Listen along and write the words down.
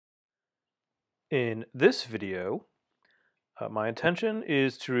In this video, my intention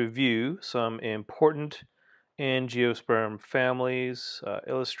is to review some important angiosperm families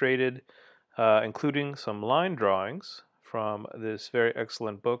illustrated, including some line drawings from this very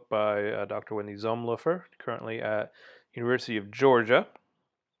excellent book by Dr. Wendy Zumluffer, currently at University of Georgia.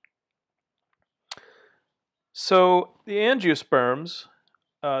 So the angiosperms,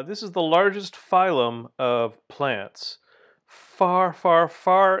 this is the largest phylum of plants, far, far,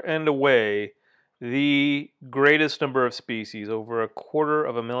 far and away the greatest number of species, over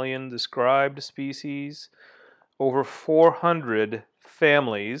 250,000 described species, over 400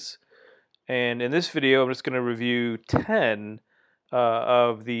 families, and in this video I'm just going to review 10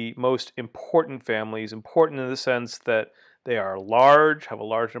 of the most important families, important in the sense that they are large, have a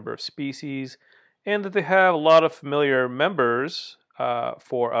large number of species, and that they have a lot of familiar members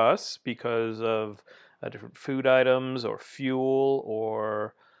for us because of different food items or fuel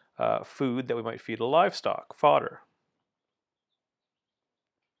or food that we might feed a livestock, fodder.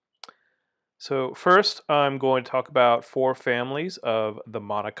 So first I'm going to talk about 4 families of the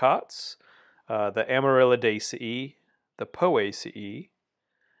monocots, the Amaryllidaceae, the Poaceae,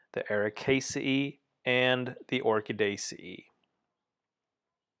 the Arecaceae, and the Orchidaceae.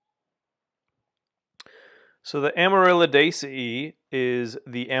 So the Amaryllidaceae is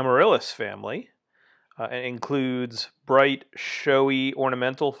the Amaryllis family. It includes bright, showy,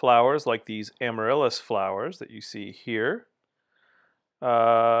 ornamental flowers like these amaryllis flowers that you see here.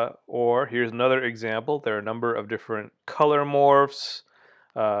 Or here's another example. There are a number of different color morphs,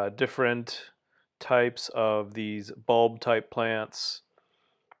 different types of these bulb-type plants,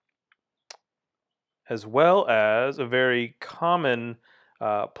 as well as a very common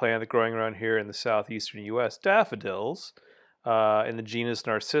plant growing around here in the southeastern U.S., daffodils, in the genus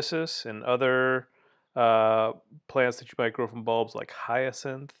Narcissus, and other plants that you might grow from bulbs like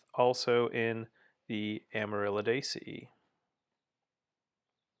hyacinth, also in the Amaryllidaceae.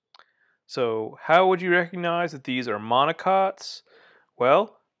 So how would you recognize that these are monocots?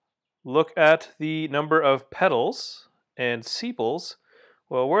 Well, look at the number of petals and sepals.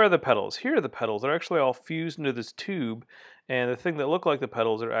 Well, where are the petals? Here are the petals. They're actually all fused into this tube, and the thing that look like the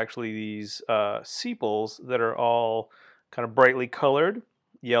petals are actually these sepals that are all kind of brightly colored,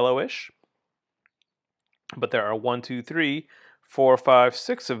 yellowish. But there are 1, 2, 3, 4, 5,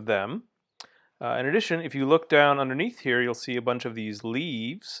 6 of them. In addition, if you look down underneath here, you'll see a bunch of these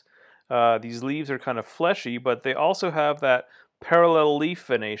leaves. These leaves are kind of fleshy, but they also have that parallel leaf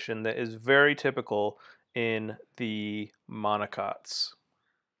venation that is very typical in the monocots.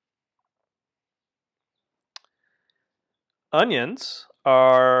 Onions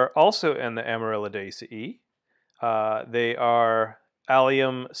are also in the Amaryllidaceae. They are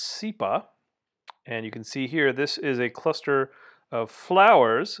Allium cepa, and you can see here this is a cluster of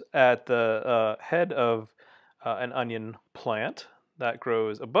flowers at the head of an onion plant that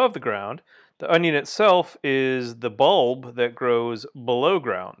grows above the ground. The onion itself is the bulb that grows below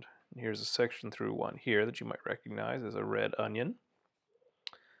ground. Here's a section through one here that you might recognize as a red onion.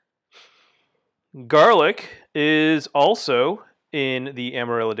 Garlic is also in the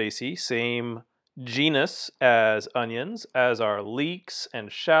Amaryllidaceae, same genus as onions, as are leeks and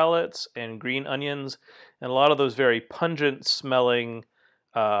shallots and green onions, and a lot of those very pungent smelling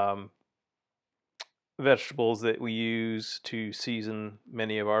vegetables that we use to season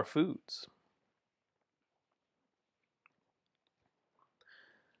many of our foods.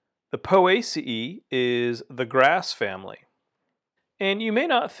 The Poaceae is the grass family. And you may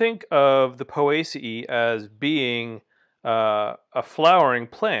not think of the Poaceae as being a flowering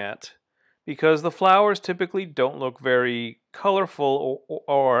plant because the flowers typically don't look very colorful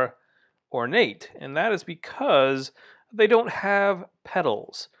or ornate, and that is because they don't have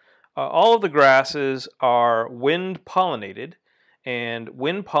petals. All of the grasses are wind pollinated, and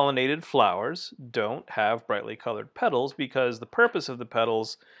wind pollinated flowers don't have brightly colored petals because the purpose of the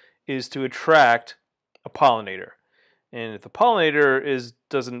petals is to attract a pollinator. And if the pollinator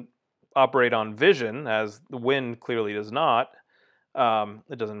doesn't operate on vision, as the wind clearly does not,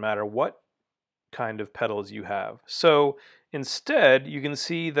 it doesn't matter what kind of petals you have. So instead, you can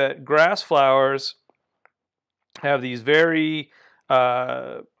see that grass flowers have these very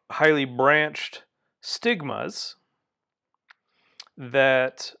highly branched stigmas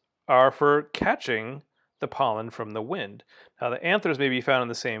that are for catching the pollen from the wind. Now, the anthers may be found in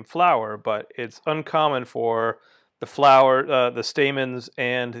the same flower, but it's uncommon for the flower, the stamens,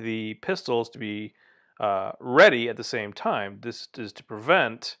 and the pistils to be ready at the same time. This is to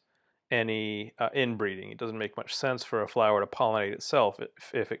prevent any inbreeding. It doesn't make much sense for a flower to pollinate itself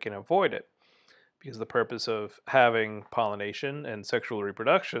if it can avoid it, because the purpose of having pollination and sexual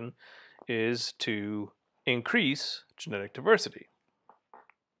reproduction is to increase genetic diversity.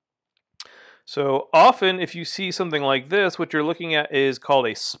 So often if you see something like this, what you're looking at is called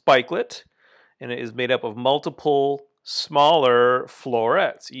a spikelet, and it is made up of multiple smaller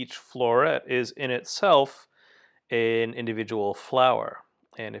florets. Each floret is in itself an individual flower.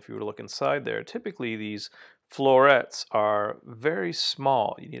 And if you were to look inside there, typically these florets are very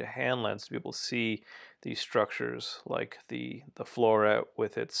small. You need a hand lens to be able to see these structures, like the floret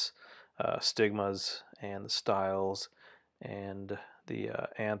with its stigmas and the styles and the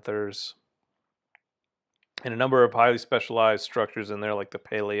anthers, and a number of highly specialized structures in there, like the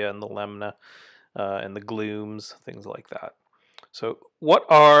palea and the lemna and the glooms, things like that. So what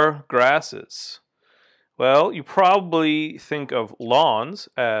are grasses? Well, you probably think of lawns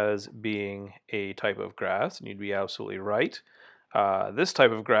as being a type of grass, and you'd be absolutely right. This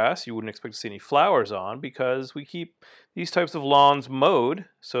type of grass you wouldn't expect to see any flowers on, because we keep these types of lawns mowed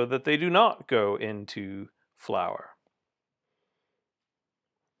so that they do not go into flower.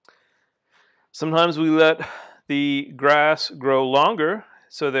 Sometimes we let the grass grow longer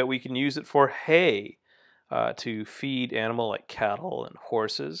so that we can use it for hay to feed animal like cattle and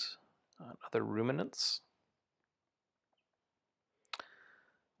horses and other ruminants.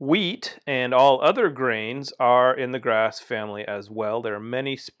 Wheat and all other grains are in the grass family as well. There are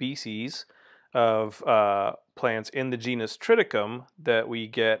many species of plants in the genus Triticum that we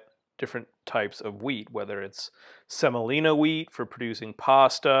get different types of wheat, whether it's semolina wheat for producing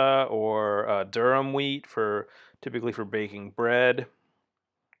pasta, or durum wheat for typically for baking bread,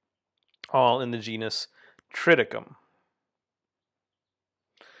 all in the genus Triticum.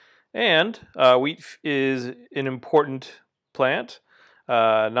 And wheat is an important plant,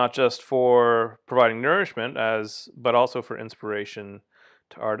 not just for providing nourishment, but also for inspiration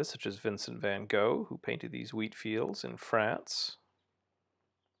to artists such as Vincent van Gogh, who painted these wheat fields in France.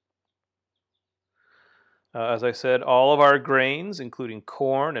 As I said, all of our grains, including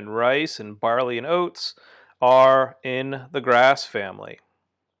corn and rice and barley and oats, are in the grass family.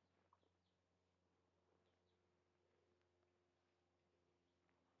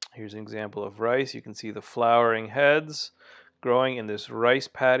 Here's an example of rice. You can see the flowering heads growing in this rice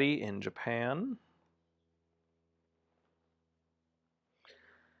paddy in Japan.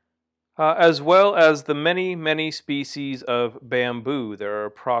 As well as the many, many species of bamboo. There are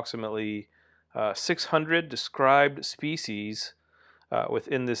approximately 600 described species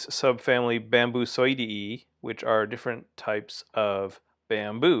within this subfamily Bambusoideae, which are different types of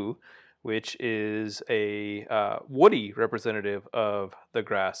bamboo, which is a woody representative of the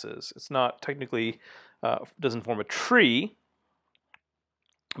grasses. It's not technically, doesn't form a tree,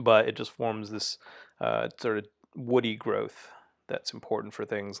 but it just forms this sort of woody growth that's important for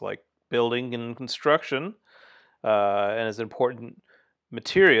things like building and construction, and is an important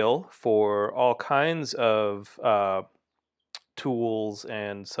material for all kinds of tools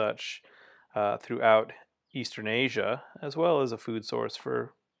and such throughout Eastern Asia, as well as a food source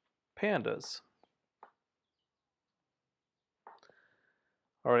for pandas.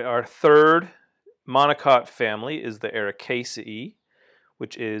 All right, our third monocot family is the Arecaceae,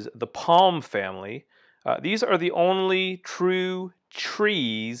 which is the palm family. These are the only true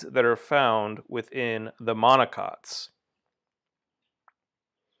trees that are found within the monocots.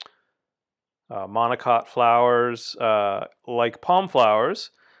 Monocot flowers, like palm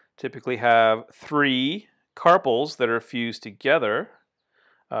flowers, typically have 3 carpels that are fused together.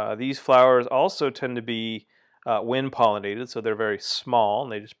 These flowers also tend to be wind pollinated, so they're very small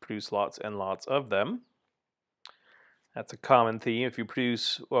and they just produce lots and lots of them. That's a common theme. If you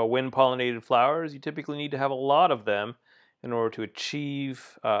produce wind pollinated flowers, you typically need to have a lot of them in order to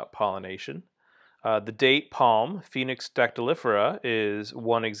achieve pollination. The date palm, Phoenix dactylifera, is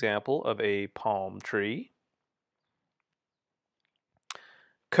one example of a palm tree.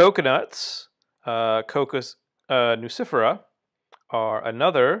 Coconuts, Cocos nucifera, are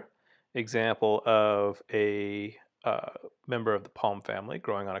another example of a member of the palm family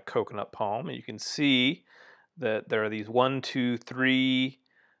growing on a coconut palm. And you can see that there are these 1, 2, 3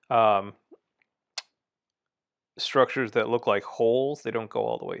 structures that look like holes. They don't go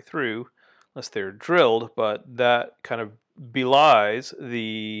all the way through unless they're drilled, but that kind of belies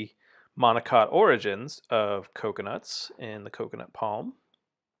the monocot origins of coconuts and the coconut palm.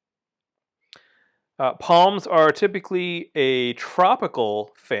 Palms are typically a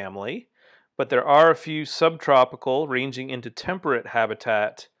tropical family, but there are a few subtropical, ranging into temperate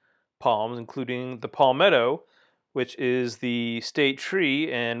habitat palms, including the palmetto, which is the state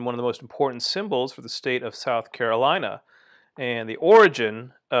tree and one of the most important symbols for the state of South Carolina. And the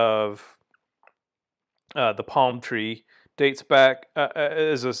origin of the palm tree dates back,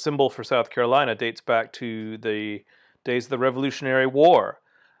 as a symbol for South Carolina, dates back to the days of the Revolutionary War,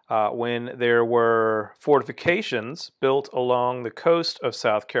 when there were fortifications built along the coast of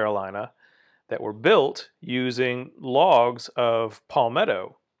South Carolina that were built using logs of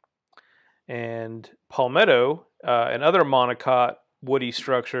palmetto. And palmetto and other monocot woody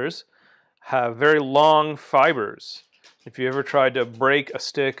structures have very long fibers. If you ever tried to break a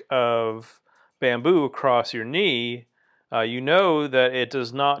stick of bamboo across your knee, you know that it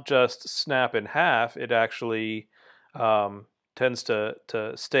does not just snap in half, it actually tends to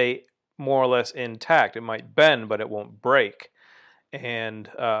stay more or less intact. It might bend, but it won't break. And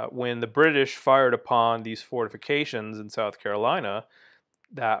when the British fired upon these fortifications in South Carolina,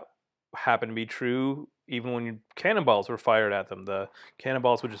 that happened to be true even when cannonballs were fired at them. The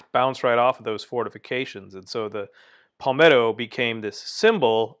cannonballs would just bounce right off of those fortifications. And so the palmetto became this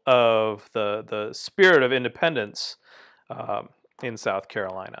symbol of the spirit of independence in South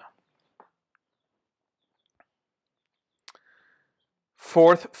Carolina.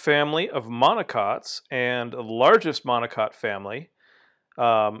 Fourth family of monocots, and the largest monocot family,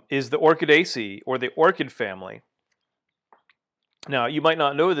 is the Orchidaceae, or the orchid family. Now, you might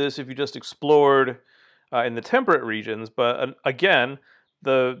not know this if you just explored in the temperate regions, but again,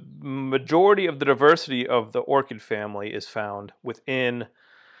 the majority of the diversity of the orchid family is found within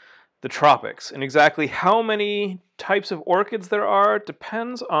the tropics. And exactly how many types of orchids there are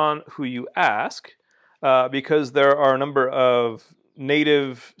depends on who you ask, because there are a number of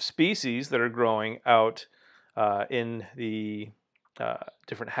native species that are growing out in the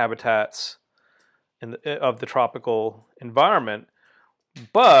different habitats of the tropical environment.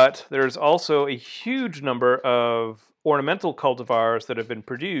 But there's also a huge number of ornamental cultivars that have been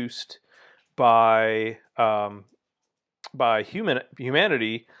produced by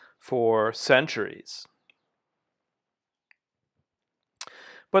humanity for centuries.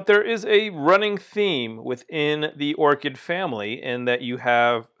 But there is a running theme within the orchid family in that you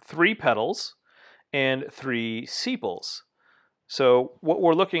have 3 petals and 3 sepals. So what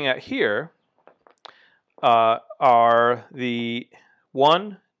we're looking at here are the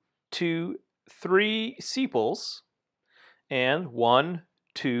 1, 2, 3 sepals and 1,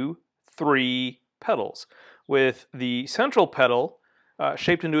 2, 3 petals, with the central petal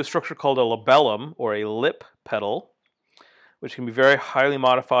shaped into a structure called a labellum, or a lip petal, which can be very highly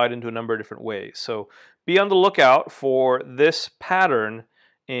modified into a number of different ways. So be on the lookout for this pattern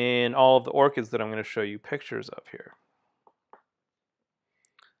in all of the orchids that I'm going to show you pictures of here.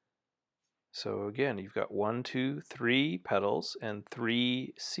 So again, you've got 1, 2, 3 petals and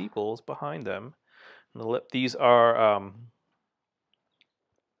 3 sepals behind them. And the lip. These are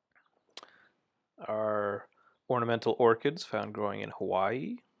ornamental orchids found growing in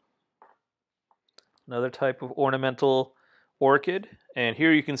Hawaii. Another type of ornamental orchid, and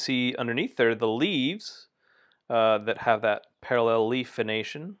here you can see underneath there the leaves that have that parallel leaf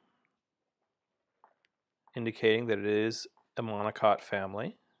venation, indicating that it is a monocot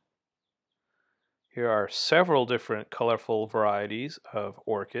family. Here are several different colorful varieties of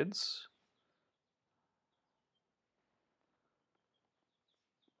orchids.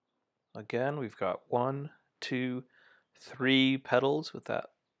 Again, we've got 1, 2, 3 petals with that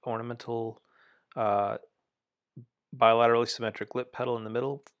ornamental bilaterally symmetric lip petal in the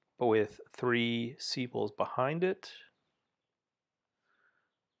middle, but with 3 sepals behind it.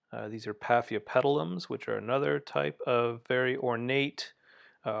 These are Paphiopedilums, which are another type of very ornate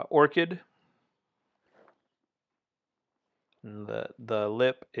orchid. And the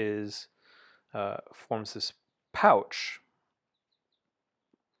lip is forms this pouch.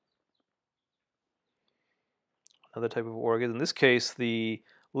 Another type of orchid. In this case, the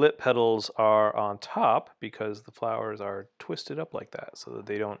lip petals are on top because the flowers are twisted up like that, so that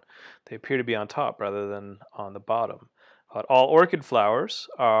they appear to be on top rather than on the bottom. But all orchid flowers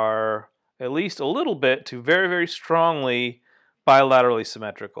are at least a little bit to very, very strongly bilaterally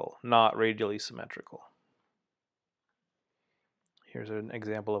symmetrical, not radially symmetrical. Here's an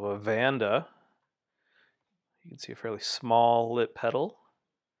example of a vanda. You can see a fairly small lip petal.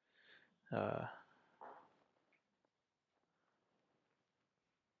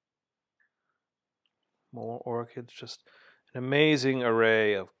 More orchids, just an amazing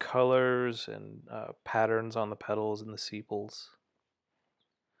array of colors and patterns on the petals and the sepals.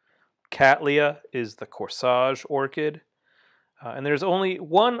 Cattleya is the corsage orchid. And there's only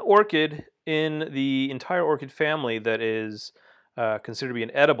one orchid in the entire orchid family that is considered to be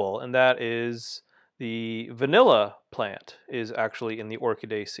an edible, and that is the vanilla plant is actually in the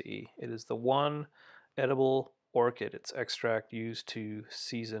Orchidaceae. It is the one edible orchid. Its extract used to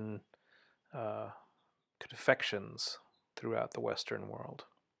season confections. throughout the Western world.